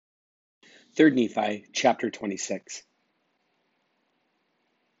3 Nephi chapter 26.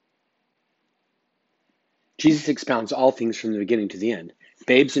 Jesus expounds all things from the beginning to the end.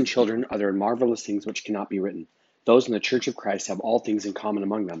 Babes and children utter marvelous things which cannot be written. Those in the Church of Christ have all things in common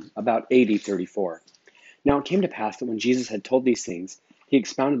among them. About AD 34. Now it came to pass that when Jesus had told these things, he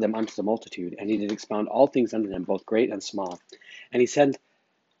expounded them unto the multitude, and he did expound all things unto them, both great and small. And he said,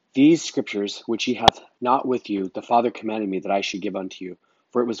 These scriptures which ye hath not with you, the Father commanded me that I should give unto you.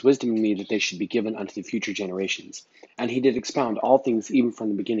 For it was wisdom in me that they should be given unto the future generations. And he did expound all things even from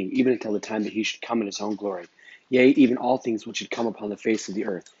the beginning, even until the time that he should come in his own glory. Yea, even all things which should come upon the face of the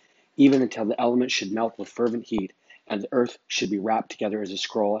earth, even until the elements should melt with fervent heat, and the earth should be wrapped together as a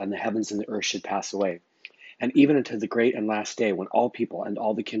scroll, and the heavens and the earth should pass away. And even unto the great and last day, when all people and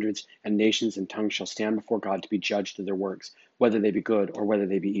all the kindreds and nations and tongues shall stand before God to be judged of their works, whether they be good or whether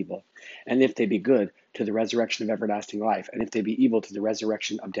they be evil. And if they be good, to the resurrection of everlasting life, and if they be evil, to the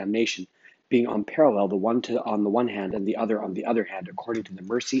resurrection of damnation, being on parallel, the one on the one hand and the other on the other hand, according to the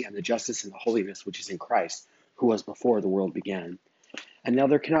mercy and the justice and the holiness which is in Christ, who was before the world began. And now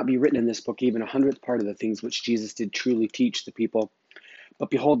there cannot be written in this book even 100th part of the things which Jesus did truly teach the people. But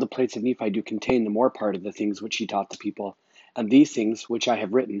behold, the plates of Nephi do contain the more part of the things which he taught the people. And these things which I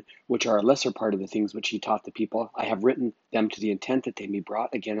have written, which are a lesser part of the things which he taught the people, I have written them to the intent that they be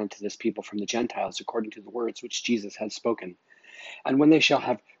brought again unto this people from the Gentiles, according to the words which Jesus had spoken. And when they shall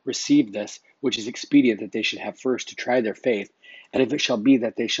have received this, which is expedient that they should have first to try their faith, and if it shall be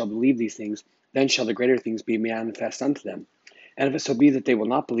that they shall believe these things, then shall the greater things be manifest unto them. And if it so be that they will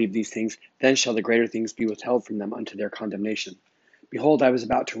not believe these things, then shall the greater things be withheld from them unto their condemnation. Behold, I was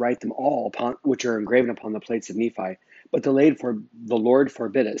about to write them all upon which are engraven upon the plates of Nephi, but the Lord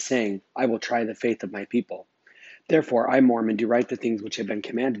forbid it, saying, I will try the faith of my people. Therefore I, Mormon, do write the things which have been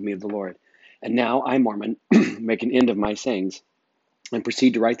commanded me of the Lord. And now I, Mormon, make an end of my sayings, and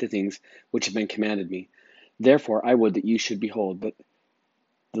proceed to write the things which have been commanded me. Therefore I would that you should behold that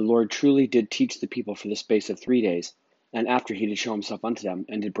the Lord truly did teach the people for the space of 3 days, and after he did show himself unto them,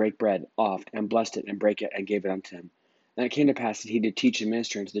 and did break bread oft, and blessed it, and brake it, and gave it unto them. And it came to pass that he did teach and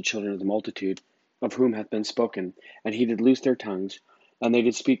minister unto the children of the multitude, of whom hath been spoken, and he did loose their tongues, and they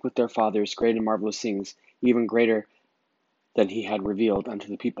did speak with their fathers great and marvelous things, even greater than he had revealed unto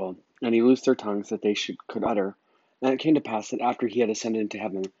the people. And he loosed their tongues that they could utter. And it came to pass that after he had ascended into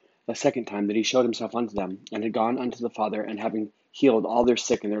heaven a second time, that he showed himself unto them, and had gone unto the Father, and having healed all their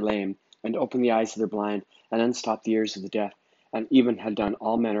sick and their lame, and opened the eyes of their blind, and unstopped the ears of the deaf, and even had done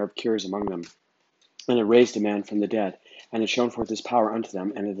all manner of cures among them, and had raised a man from the dead, and had shown forth his power unto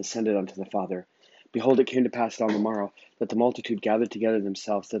them, and had ascended unto the Father. Behold, it came to pass on the morrow that the multitude gathered together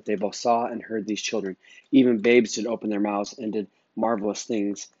themselves, that they both saw and heard these children. Even babes did open their mouths, and did marvelous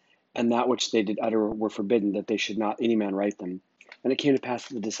things, and that which they did utter were forbidden, that they should not any man write them. And it came to pass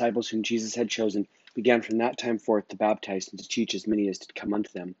that the disciples whom Jesus had chosen began from that time forth to baptize and to teach as many as did come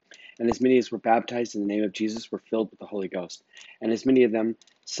unto them. And as many as were baptized in the name of Jesus were filled with the Holy Ghost. And as many of them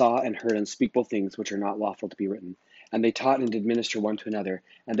saw and heard unspeakable things which are not lawful to be written. And they taught and did minister one to another,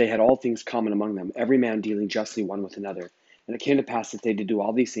 and they had all things common among them, every man dealing justly one with another. And it came to pass that they did do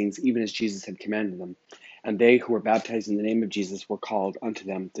all these things, even as Jesus had commanded them. And they who were baptized in the name of Jesus were called unto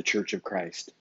them the Church of Christ.